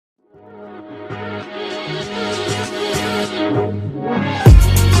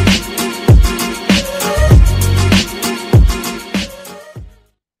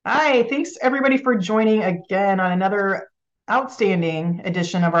Hi, thanks everybody for joining again on another outstanding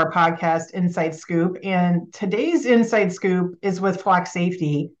edition of our podcast, Inside Scoop. And today's Inside Scoop is with Flock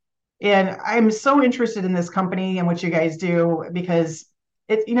Safety. And I'm so interested in this company and what you guys do because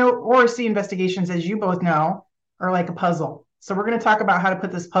ORC investigations, as you both know, are like a puzzle. So we're going to talk about how to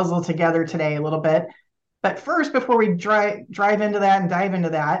put this puzzle together today a little bit. But first, before we drive into that and dive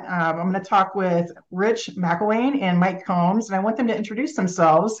into that, I'm going to talk with Rich McElwain and Mike Combs, and I want them to introduce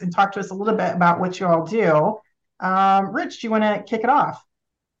themselves and talk to us a little bit about what you all do. Rich, do you want to kick it off?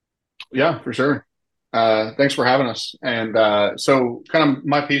 Yeah, for sure. Thanks for having us. And so, kind of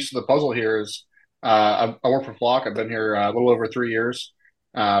my piece of the puzzle here is I work for Flock. I've been here a little over 3 years.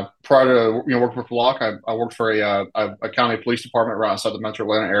 Prior to working for Flock, I worked for a county police department right outside the Metro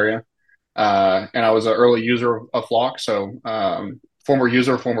Atlanta area, and I was an early user of Flock. So, former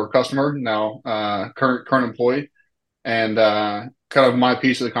user, former customer, now current employee. And kind of my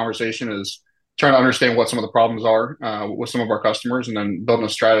piece of the conversation is trying to understand what some of the problems are with some of our customers, and then building a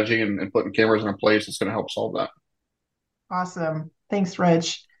strategy and putting cameras in place that's going to help solve that. Awesome. Thanks,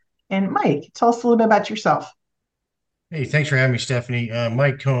 Rich. And Mike, tell us a little bit about yourself. Hey, thanks for having me, Stephanie.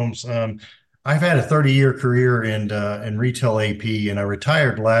 Mike Combs. I've had a 30-year career in retail AP, and I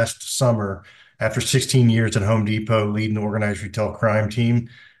retired last summer after 16 years at Home Depot, leading the organized retail crime team.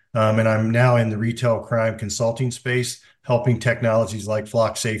 And I'm now in the retail crime consulting space, helping technologies like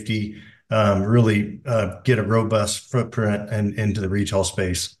Flock Safety really get a robust footprint into the retail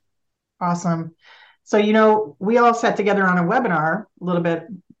space. Awesome. So, we all sat together on a webinar a little bit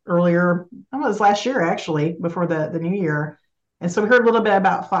earlier, it was last year actually, before the new year. And so we heard a little bit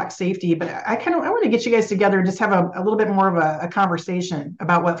about Flock Safety, but I want to get you guys together and just have a little bit more of a conversation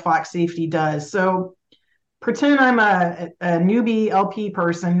about what Flock Safety does. So pretend I'm a newbie LP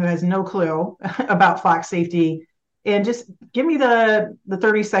person who has no clue about Flock Safety, and just give me the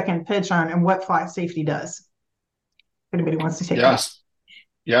 30-second pitch on what Flock Safety does. If anybody wants to take that. Yes.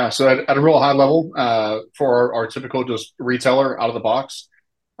 Yeah. So at a real high level, for our typical just retailer out of the box,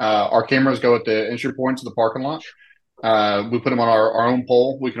 our cameras go at the entry points of the parking lot. We put them on our own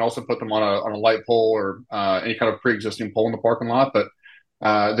pole. We can also put them on a light pole or any kind of pre-existing pole in the parking lot. But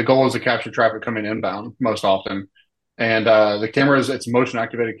the goal is to capture traffic coming inbound most often. And the camera it's a motion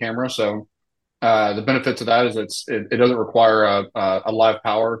activated camera. So the benefit to that is it doesn't require a live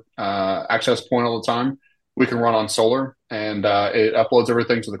power access point all the time. We can run on solar, and it uploads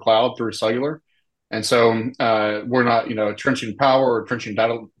everything to the cloud through cellular. And so we're not, trenching power or trenching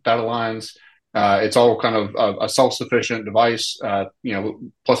data lines. It's all kind of a self-sufficient device,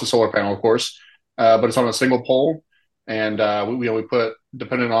 plus a solar panel, of course, but it's on a single pole. And we put,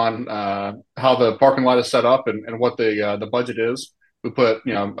 depending on how the parking lot is set up and what the budget is, we put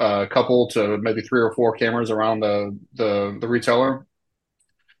a couple to maybe three or four cameras around the retailer.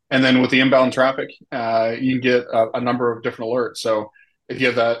 And then with the inbound traffic, you can get a number of different alerts. So if you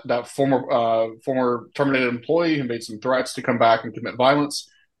have that former terminated employee who made some threats to come back and commit violence,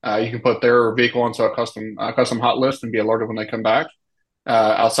 you can put their vehicle onto a custom hot list and be alerted when they come back.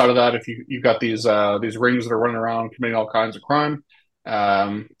 Outside of that, if you've got these rings that are running around committing all kinds of crime,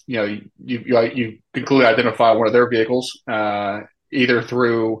 you can clearly identify one of their vehicles, either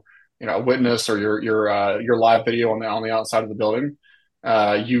through a witness or your live video on the outside of the building.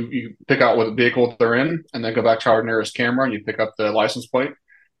 You pick out what vehicle they're in, and then go back to our nearest camera, and you pick up the license plate.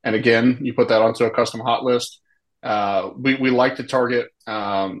 And again, you put that onto a custom hot list. We like to target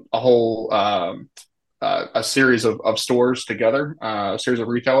a whole a series of stores together, a series of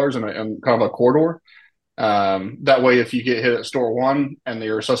retailers, and kind of a corridor. That way, if you get hit at store one and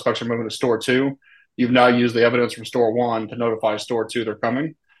your suspects are moving to store two, you've now used the evidence from store one to notify store two they're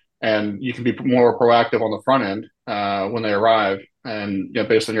coming, and you can be more proactive on the front end when they arrive. And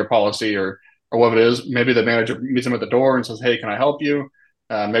based on your policy or what it is, maybe the manager meets them at the door and says, "Hey, can I help you?"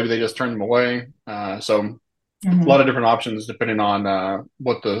 Maybe they just turn them away. So a lot Mhm. of different options depending on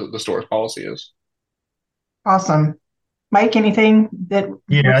what the store's policy is. Awesome. Mike, anything that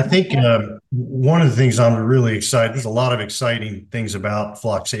Yeah, I think one of the things I'm really excited, there's a lot of exciting things about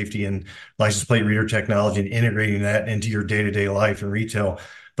Flock Safety and license plate reader technology and integrating that into your day-to-day life in retail.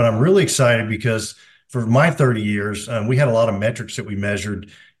 But I'm really excited because for my 30 years, we had a lot of metrics that we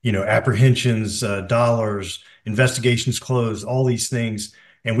measured, apprehensions, dollars, investigations closed, all these things.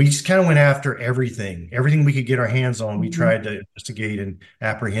 And we just kind of went after everything we could get our hands on. We Mhm. tried to investigate and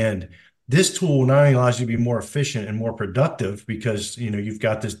apprehend. This tool not only allows you to be more efficient and more productive because you've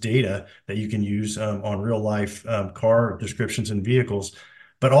got this data that you can use on real life car descriptions and vehicles,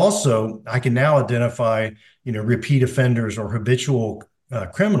 but also I can now identify repeat offenders or habitual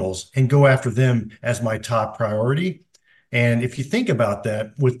criminals and go after them as my top priority. And if you think about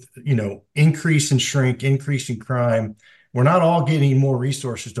that, with increase in shrink, increase in crime, we're not all getting more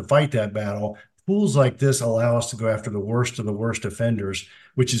resources to fight that battle. Tools like this allow us to go after the worst of the worst offenders,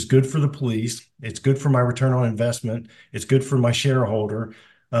 which is good for the police. It's good for my return on investment. It's good for my shareholder.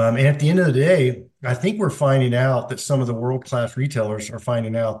 And at the end of the day, I think we're finding out that some of the world-class retailers are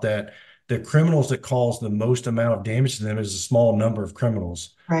finding out that the criminals that cause the most amount of damage to them is a small number of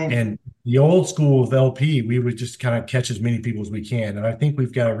criminals. Right. And the old school of LP, we would just kind of catch as many people as we can. And I think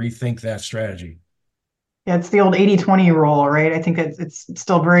we've got to rethink that strategy. Yeah, it's the old 80-20 rule, right? I think it's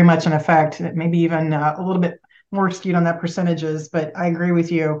still very much in effect, maybe even a little bit more skewed on that percentages, but I agree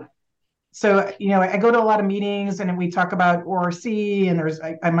with you. So, I go to a lot of meetings and we talk about ORC and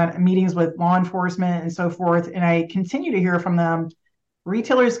I'm at meetings with law enforcement and so forth. And I continue to hear from them,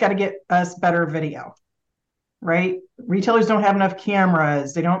 retailers got to get us better video, right? Retailers don't have enough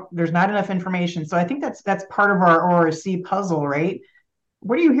cameras. There's not enough information. So I think that's part of our ORC puzzle, right?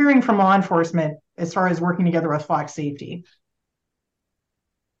 What are you hearing from law enforcement as far as working together with Flock Safety?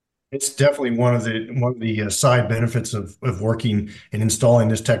 It's definitely one of the side benefits of working and installing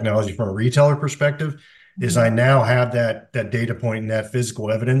this technology from a retailer perspective is I now have that data point and that physical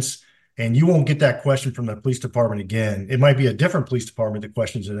evidence, and you won't get that question from the police department again. It might be a different police department that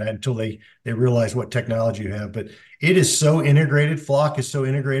questions that until they realize what technology you have. But it is so integrated. Flock is so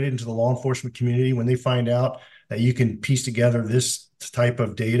integrated into the law enforcement community when they find out that you can piece together this type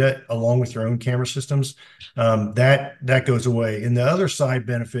of data along with your own camera systems, that goes away. And the other side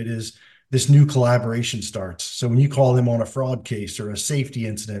benefit is this new collaboration starts. So when you call them on a fraud case or a safety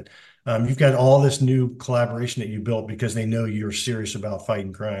incident, you've got all this new collaboration that you built because they know you're serious about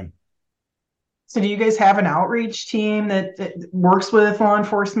fighting crime. So do you guys have an outreach team that works with law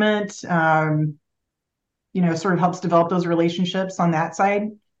enforcement, sort of helps develop those relationships on that side?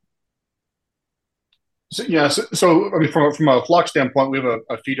 So, yeah, so I mean, from a Flock standpoint, we have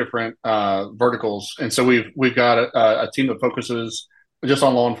a few different verticals, and so we've got a team that focuses just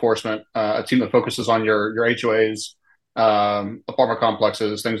on law enforcement, a team that focuses on your HOAs, apartment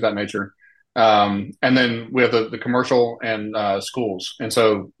complexes, things of that nature, and then we have the commercial and schools, and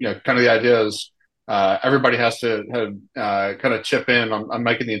so kind of the idea is everybody has to have, kind of chip in on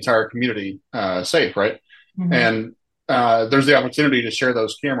making the entire community safe, right? Mm-hmm. And there's the opportunity to share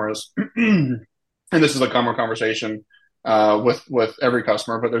those cameras. And this is a common conversation with every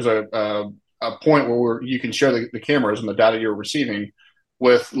customer, but there's a point where you can share the cameras and the data you're receiving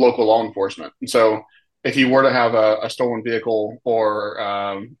with local law enforcement. And so if you were to have a stolen vehicle or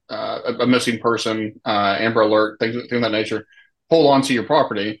a missing person, Amber Alert, things of that nature, hold on to your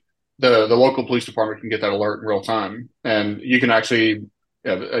property, the local police department can get that alert in real time. And you can actually,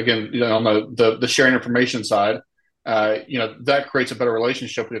 again, on the sharing information side, that creates a better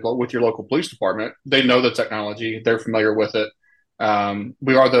relationship with your local police department. They know the technology; they're familiar with it.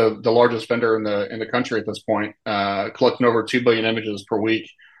 We are the largest vendor in the country at this point, collecting over 2 billion images per week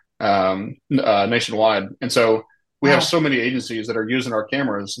nationwide. And so we have so many agencies that are using our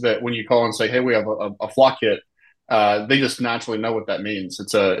cameras that when you call and say, "Hey, we have a Flock hit," they just naturally know what that means.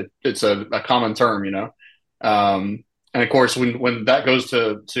 It's a common term, and of course, when that goes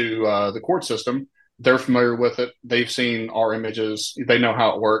to the court system, they're familiar with it. They've seen our images. They know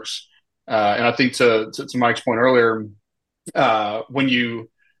how it works. And I think to Mike's point earlier, when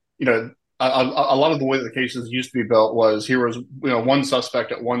a lot of the way that the cases used to be built was here was one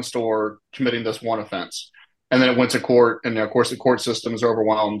suspect at one store committing this one offense, and then it went to court, and of course the court system is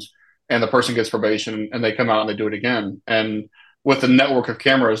overwhelmed, and the person gets probation, and they come out and they do it again. And with the network of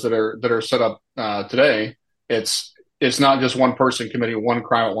cameras that are set up today, it's not just one person committing one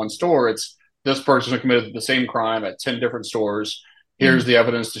crime at one store. It's this person committed the same crime at 10 different stores. Here's the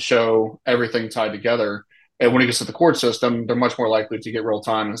evidence to show everything tied together. And when it gets to the court system, they're much more likely to get real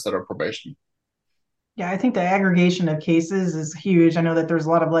time instead of probation. Yeah, I think the aggregation of cases is huge. I know that there's a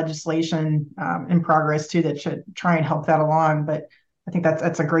lot of legislation in progress too that should try and help that along, but I think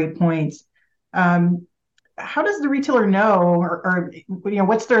that's a great point. How does the retailer know, or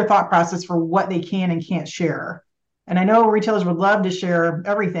what's their thought process for what they can and can't share? And I know retailers would love to share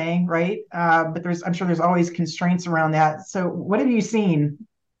everything, right? But I'm sure there's always constraints around that. So what have you seen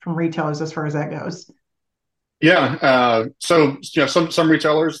from retailers as far as that goes? Yeah. So some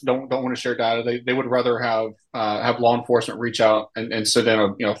retailers don't want to share data. They would rather have law enforcement reach out and send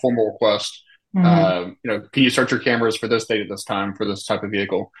in a formal request. Mm-hmm. Can you search your cameras for this date at this time for this type of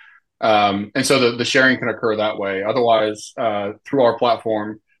vehicle? And so the sharing can occur that way. Otherwise, through our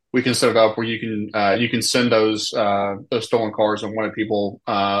platform, we can set it up where you can send those stolen cars and wanted people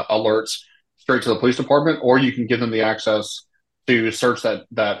alerts straight to the police department, or you can give them the access to search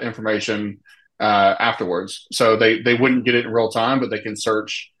that information afterwards. So they wouldn't get it in real time, but they can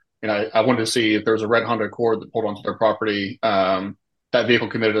search. I wanted to see if there was a red Honda Accord that pulled onto their property. That vehicle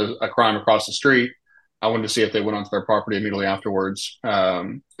committed a crime across the street. I wanted to see if they went onto their property immediately afterwards.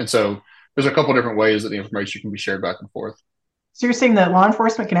 And so there's a couple different ways that the information can be shared back and forth. So you're saying that law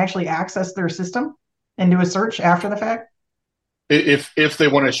enforcement can actually access their system and do a search after the fact? If they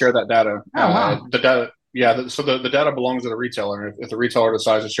want to share that data. Oh, wow. The data, yeah. So the data belongs to the retailer. And if the retailer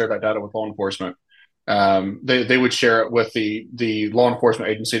decides to share that data with law enforcement, they would share it with the law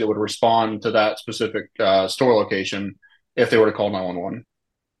enforcement agency that would respond to that specific store location if they were to call 911.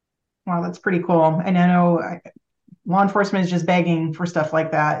 Wow, that's pretty cool. And I know law enforcement is just begging for stuff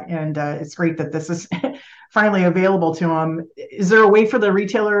like that. And it's great that this is finally available to them. Is there a way for the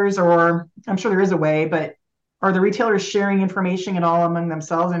retailers, or I'm sure there is a way, but are the retailers sharing information at all among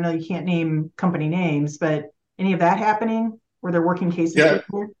themselves? I know you can't name company names, but any of that happening where they're working cases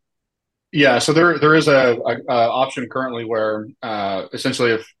together? Yeah. So there is a option currently where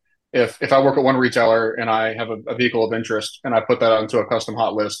essentially if I work at one retailer and I have a vehicle of interest and I put that onto a custom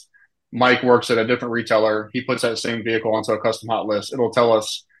hot list, Mike works at a different retailer. He puts that same vehicle onto a custom hot list. It'll tell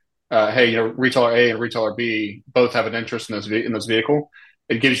us, hey, retailer A and retailer B both have an interest in this vehicle.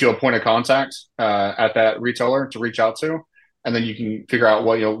 It gives you a point of contact at that retailer to reach out to, and then you can figure out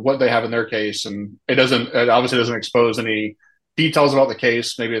what they have in their case. And it obviously doesn't expose any details about the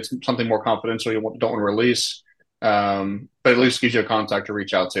case. Maybe it's something more confidential you don't want to release, but at least gives you a contact to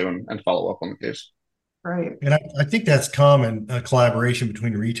reach out to and follow up on the case. Right. And I think that's common collaboration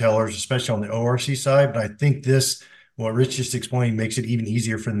between retailers, especially on the ORC side. But I think what Rich just explained, makes it even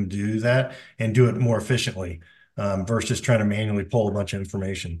easier for them to do that and do it more efficiently versus trying to manually pull a bunch of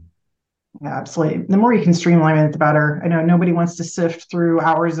information. Yeah, absolutely. The more you can streamline it, the better. I know nobody wants to sift through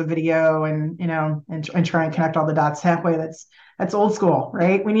hours of video and try and connect all the dots halfway. That's old school,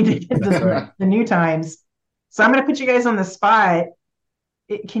 right? We need to get to the new times. So I'm going to put you guys on the spot.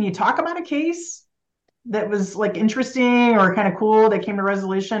 Can you talk about a case that was like interesting or kind of cool that came to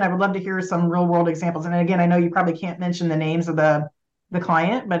resolution? I would love to hear some real world examples. And again, I know you probably can't mention the names of the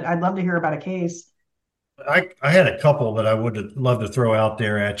client, but I'd love to hear about a case. I had a couple that I would love to throw out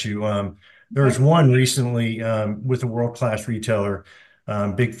there at you. There was one recently with a world-class retailer,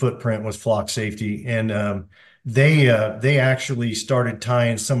 big footprint, was Flock Safety, and they actually started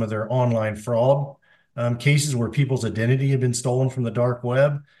tying some of their online fraud cases where people's identity had been stolen from the dark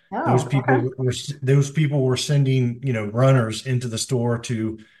web. Oh, those people were sending runners into the store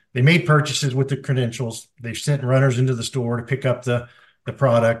they made purchases with the credentials. They sent runners into the store to pick up the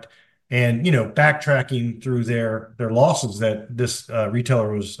product. And backtracking through their losses that this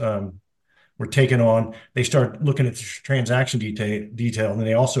retailer were taking on, they started looking at the transaction detail, and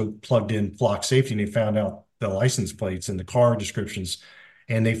they also plugged in Flock Safety, and they found out the license plates and the car descriptions,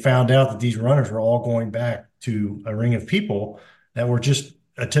 and they found out that these runners were all going back to a ring of people that were just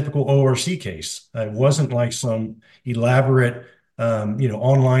a typical ORC case. It wasn't like some elaborate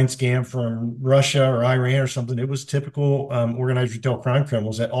online scam from Russia or Iran or something. It was typical organized retail crime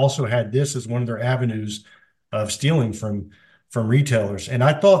criminals that also had this as one of their avenues of stealing from retailers. And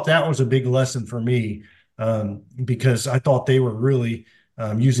I thought that was a big lesson for me because I thought they were really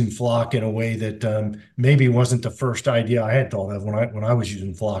using Flock in a way that maybe wasn't the first idea I had thought of when I was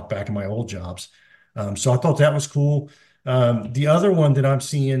using Flock back in my old jobs. So I thought that was cool. The other one that I'm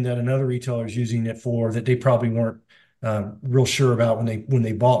seeing that another retailer is using it for that they probably weren't real sure about when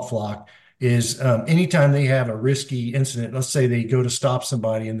they bought Flock is anytime they have a risky incident, let's say they go to stop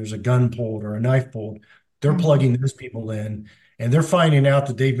somebody and there's a gun pulled or a knife pulled, they're plugging those people in, and they're finding out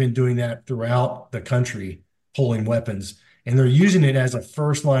that they've been doing that throughout the country, pulling weapons, and they're using it as a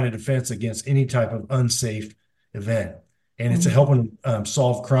first line of defense against any type of unsafe event. And it's helping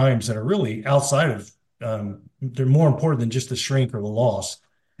solve crimes that are really outside of, they're more important than just the shrink or the loss.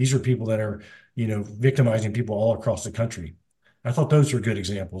 These are people that are victimizing people all across the country. I thought those were good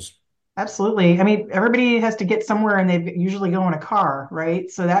examples. Absolutely. I mean, everybody has to get somewhere and they usually go in a car, right?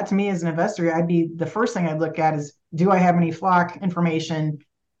 So that to me as an investor, the first thing I'd look at is, do I have any Flock information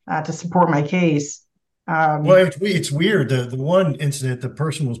to support my case? Well, it's weird. The one incident, the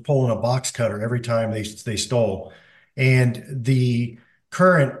person was pulling a box cutter every time they stole. And the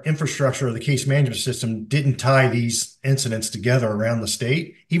current infrastructure of the case management system didn't tie these incidents together around the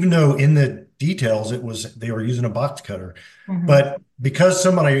state, even though in the details they were using a box cutter. But because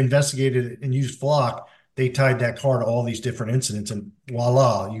somebody investigated and used Flock, they tied that car to all these different incidents, and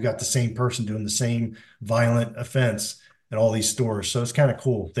voila, you got the same person doing the same violent offense at all these stores. So it's kind of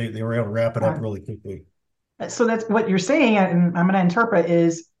cool. They were able to wrap it up really quickly. So that's what you're saying, and I'm going to interpret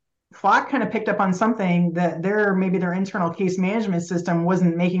is Flock kind of picked up on something that maybe their internal case management system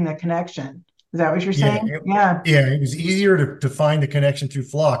wasn't making the connection. Is that what you're Yeah, saying? Yeah. yeah, it was easier to find the connection through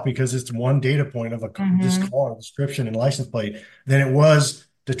Flock because it's one data point of this Hmm. car description and license plate than it was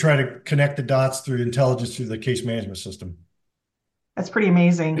to try to connect the dots through intelligence through the case management system. That's pretty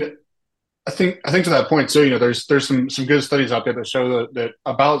amazing. Yeah, I think to that point too, there's some good studies out there that show that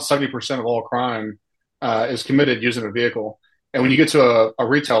about 70% of all crime is committed using a vehicle. And when you get to a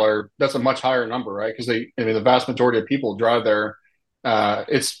retailer, that's a much higher number, right? Because the vast majority of people drive there.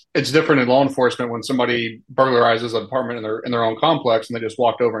 It's different in law enforcement when somebody burglarizes an apartment in their own complex and they just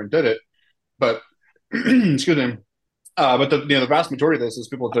walked over and did it. But excuse me. But the vast majority of this is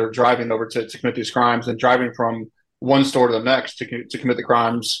people that are driving over to commit these crimes and driving from one store to the next to commit the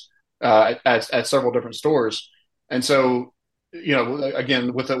crimes at several different stores. And so,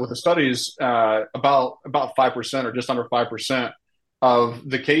 again, with the studies, about 5% or just under 5% of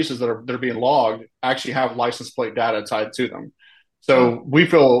the cases that are being logged actually have license plate data tied to them. Wow. So we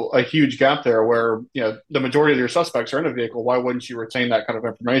feel a huge gap there where, the majority of your suspects are in a vehicle. Why wouldn't you retain that kind of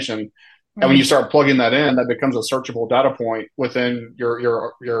information? And when you Mm. start plugging that in, that becomes a searchable data point within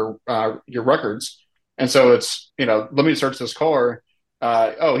your records. And so it's, let me search this car.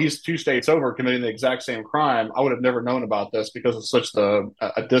 Oh, he's 2 states over committing the exact same crime. I would have never known about this because it's such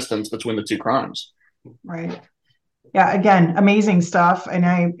a distance between the two crimes. Right. Yeah, again, amazing stuff. And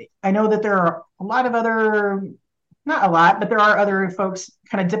I know that there are a lot of other, not a lot, but there are other folks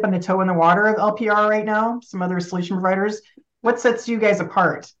kind of dipping the toe in the water of LPR right now, some other solution providers. What sets you guys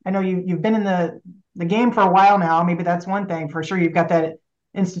apart? I know you've been in the game for a while now. Maybe that's one thing. For sure you've got that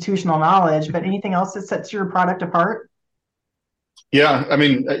institutional knowledge, but anything else that sets your product apart? Yeah, I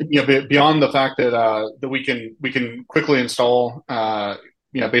mean, beyond the fact that we can quickly install,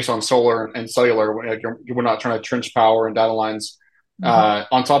 based on solar and cellular, we're not trying to trench power and data lines. Mhm.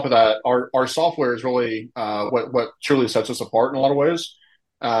 On top of that, our software is really what truly sets us apart in a lot of ways.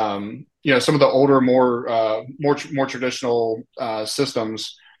 Some of the older, more traditional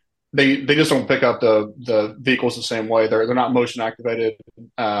systems, they just don't pick up the vehicles the same way. They're not motion activated.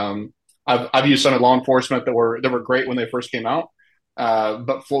 I've used some in law enforcement that were great when they first came out.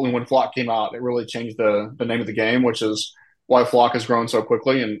 But when Flock came out, it really changed the name of the game, which is why Flock has grown so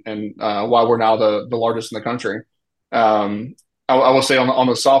quickly and why we're now the largest in the country. I will say on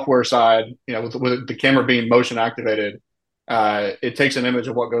the software side, with the camera being motion activated, it takes an image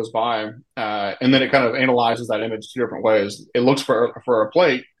of what goes by, and then it kind of analyzes that image two different ways. It looks for a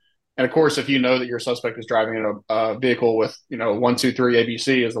plate, and of course, if you know that your suspect is driving in a vehicle with 123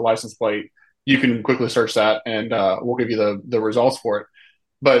 ABC as the license plate, you can quickly search that, and we'll give you the results for it.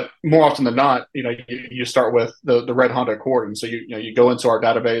 But more often than not, you start with the red Honda Accord, and so you go into our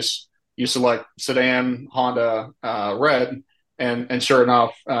database, you select sedan, Honda, red, and sure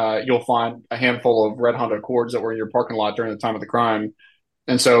enough, you'll find a handful of red Honda Accords that were in your parking lot during the time of the crime.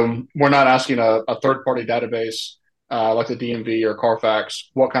 And so we're not asking a third party database like the DMV or Carfax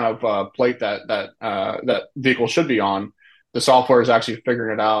what kind of plate that vehicle should be on. The software is actually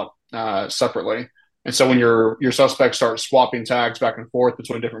figuring it out separately. And so when your suspects start swapping tags back and forth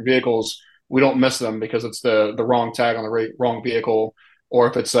between different vehicles, we don't miss them because it's the wrong tag on the wrong vehicle, or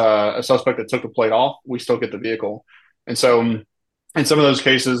if it's a suspect that took the plate off, we still get the vehicle. And so in some of those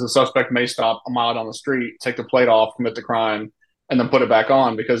cases, the suspect may stop a mile down the street, take the plate off, commit the crime, and then put it back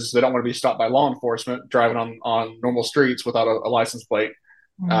on because they don't want to be stopped by law enforcement driving on normal streets without a license plate.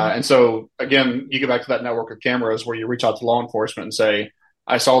 Mm. And so, again, you get back to that network of cameras where you reach out to law enforcement and say,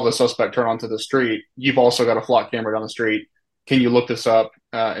 I saw the suspect turn onto the street. You've also got a Flock camera down the street. Can you look this up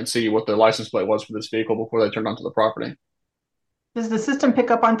and see what the license plate was for this vehicle before they turned onto the property? Does the system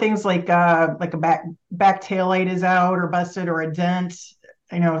pick up on things like a back tail light is out or busted or a dent?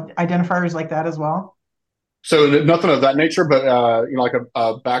 Identifiers like that as well. So nothing of that nature, but like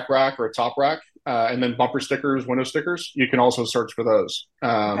a back rack or a top rack, and then bumper stickers, window stickers. You can also search for those,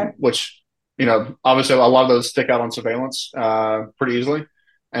 Okay. which obviously a lot of those stick out on surveillance pretty easily,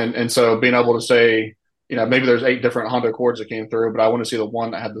 and so being able to say, maybe there's 8 different Honda Accords that came through, but I want to see the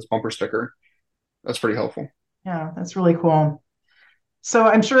one that had this bumper sticker. That's pretty helpful. Yeah, that's really cool. So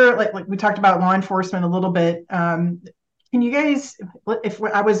I'm sure, like we talked about law enforcement a little bit. Can you guys, if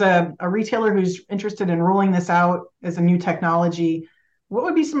I was a retailer who's interested in rolling this out as a new technology, what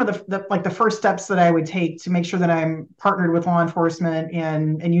would be some of the first steps that I would take to make sure that I'm partnered with law enforcement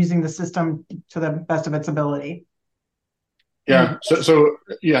and using the system to the best of its ability? Any Yeah. So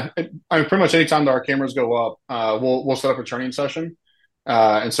yeah, I mean, pretty much anytime that our cameras go up, we'll set up a training session,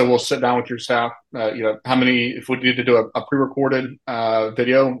 and so we'll sit down with your staff. If we need to do a pre-recorded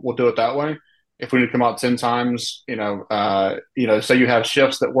video, we'll do it that way. If we need to come out 10 times, say you have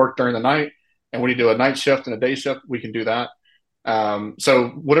shifts that work during the night, and we need to do a night shift and a day shift, we can do that. So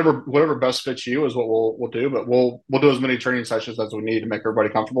whatever best fits you is what we'll do, but we'll do as many training sessions as we need to make everybody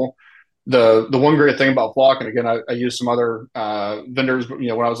comfortable. The one great thing about Flock, and again, I use some other vendors, when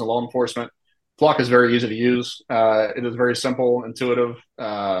I was in law enforcement, Flock is very easy to use. It is very simple, intuitive.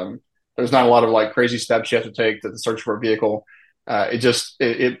 There's not a lot of like crazy steps you have to take to search for a vehicle.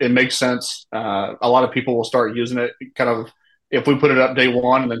 It makes sense. A lot of people will start using it kind of if we put it up day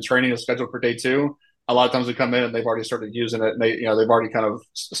one and then training is scheduled for day two. A lot of times we come in and they've already started using it, and they've already kind of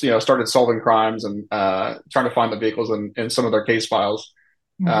started solving crimes and trying to find the vehicles in some of their case files.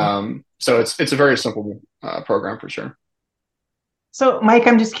 So it's a very simple program for sure. So, Mike,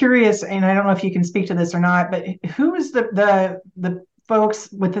 I'm just curious, and I don't know if you can speak to this or not, but who is the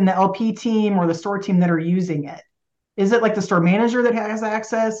folks within the LP team or the store team that are using it? Is it like the store manager that has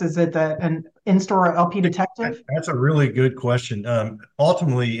access? Is it an in-store LP detective? That's a really good question.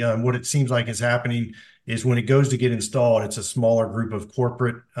 Ultimately, what it seems like is happening is when it goes to get installed, it's a smaller group of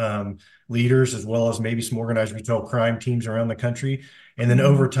corporate leaders, as well as maybe some organized retail crime teams around the country. And then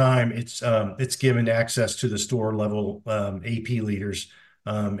over time, it's given access to the store level AP leaders.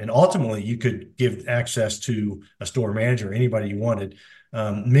 And ultimately, you could give access to a store manager, anybody you wanted.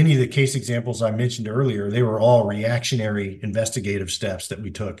 Many of the case examples I mentioned earlier, they were all reactionary investigative steps that we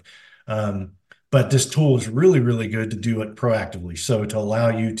took. But this tool is really, really good to do it proactively. So to allow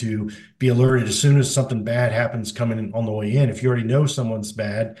you to be alerted as soon as something bad happens coming in on the way in. If you already know someone's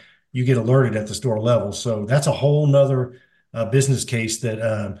bad, you get alerted at the store level. So that's a whole nother business case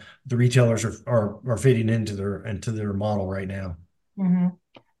that the retailers are fitting into their model right now. Mm-hmm.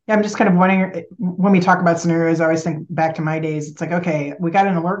 Yeah, I'm just kind of wondering, when we talk about scenarios, I always think back to my days. It's like, okay, we got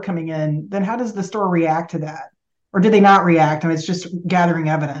an alert coming in. Then how does the store react to that? Or do they not react? And it's just gathering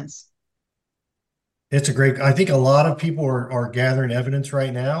evidence. I think a lot of people are gathering evidence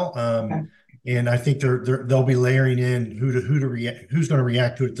right now. Okay. And I think they'll be layering in who's going to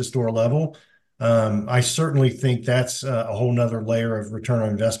react to it at the store level. I certainly think that's a whole nother layer of return on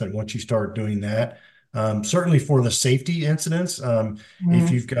investment once you start doing that. Certainly for the safety incidents,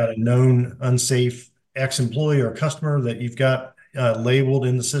 if you've got a known unsafe ex-employee or customer that you've got labeled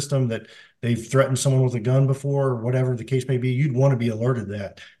in the system that they've threatened someone with a gun before, or whatever the case may be, you'd want to be alerted to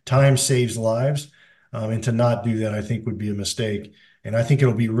that. Time saves lives. And to not do that, I think would be a mistake. And I think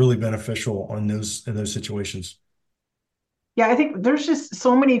it'll be really beneficial in those situations. Yeah, I think there's just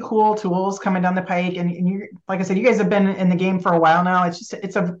so many cool tools coming down the pike. And you, like I said, you guys have been in the game for a while now. It's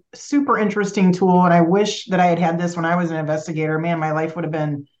a super interesting tool. And I wish that I had this when I was an investigator. Man, my life would have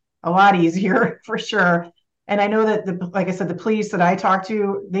been a lot easier for sure. And I know that like I said, the police that I talk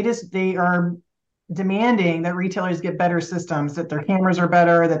to, they are demanding that retailers get better systems, that their cameras are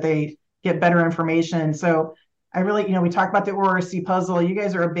better, that they get better information. So I really, we talk about the ORC puzzle. You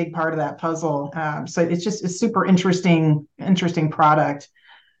guys are a big part of that puzzle. So it's just a super interesting product.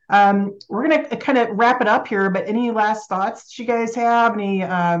 We're going to kind of wrap it up here, but any last thoughts that you guys have?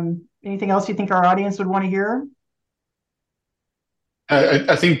 Anything else you think our audience would want to hear?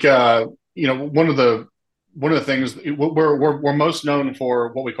 I think one of the things we're most known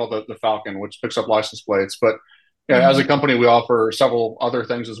for what we call the Falcon, which picks up license plates, but as a company, we offer several other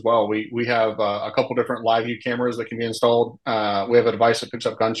things as well. We have a couple different live view cameras that can be installed. We have a device that picks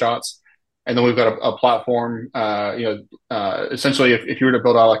up gunshots, and then we've got a platform. Essentially, if you were to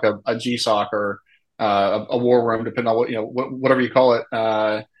build out like a GSOC or a war room, depending on whatever you call it,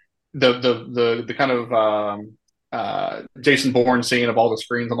 the kind of Jason Bourne scene of all the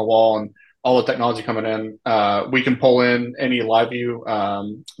screens on the wall and all the technology coming in, we can pull in any live view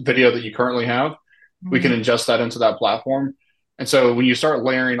video that you currently have. We can ingest that into that platform. And so when you start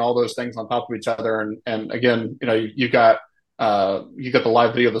layering all those things on top of each other, and again, you've got the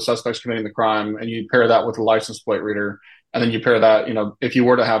live video of the suspects committing the crime, and you pair that with a license plate reader, and then you pair that, if you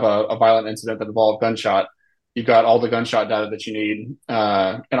were to have a violent incident that involved gunshot, you've got all the gunshot data that you need,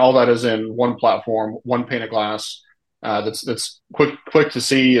 and all that is in one platform, one pane of glass. That's quick to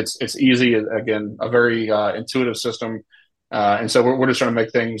see. It's easy. Again, a very intuitive system. And so we're just trying to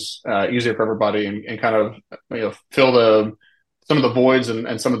make things easier for everybody and kind of fill some of the voids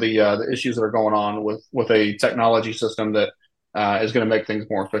and some of the issues that are going on with a technology system that is going to make things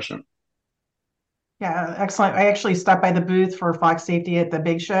more efficient. Yeah, excellent. I actually stopped by the booth for Flock Safety at the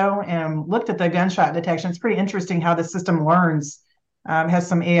big show and looked at the gunshot detection. It's pretty interesting how the system learns. Has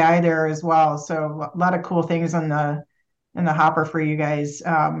some AI there as well. So a lot of cool things in the hopper for you guys.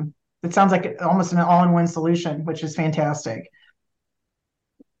 It sounds like almost an all-in-one solution, which is fantastic.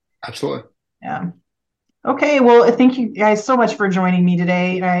 Absolutely. Yeah. Okay. Well, thank you guys so much for joining me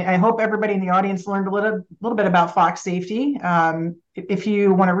today. I hope everybody in the audience learned a little bit about Flock Safety. If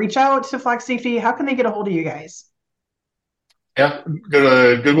you want to reach out to Flock Safety, how can they get a hold of you guys? Yeah,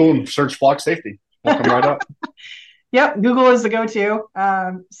 go to Google and search Flock Safety. We'll come right up. Yep, Google is the go-to.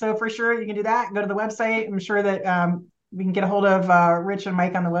 So for sure, you can do that. Go to the website. I'm sure that we can get a hold of Rich and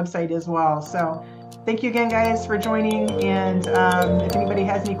Mike on the website as well. So thank you again, guys, for joining. And if anybody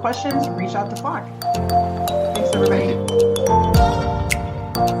has any questions, reach out to Flock. Thanks, everybody. Thank you.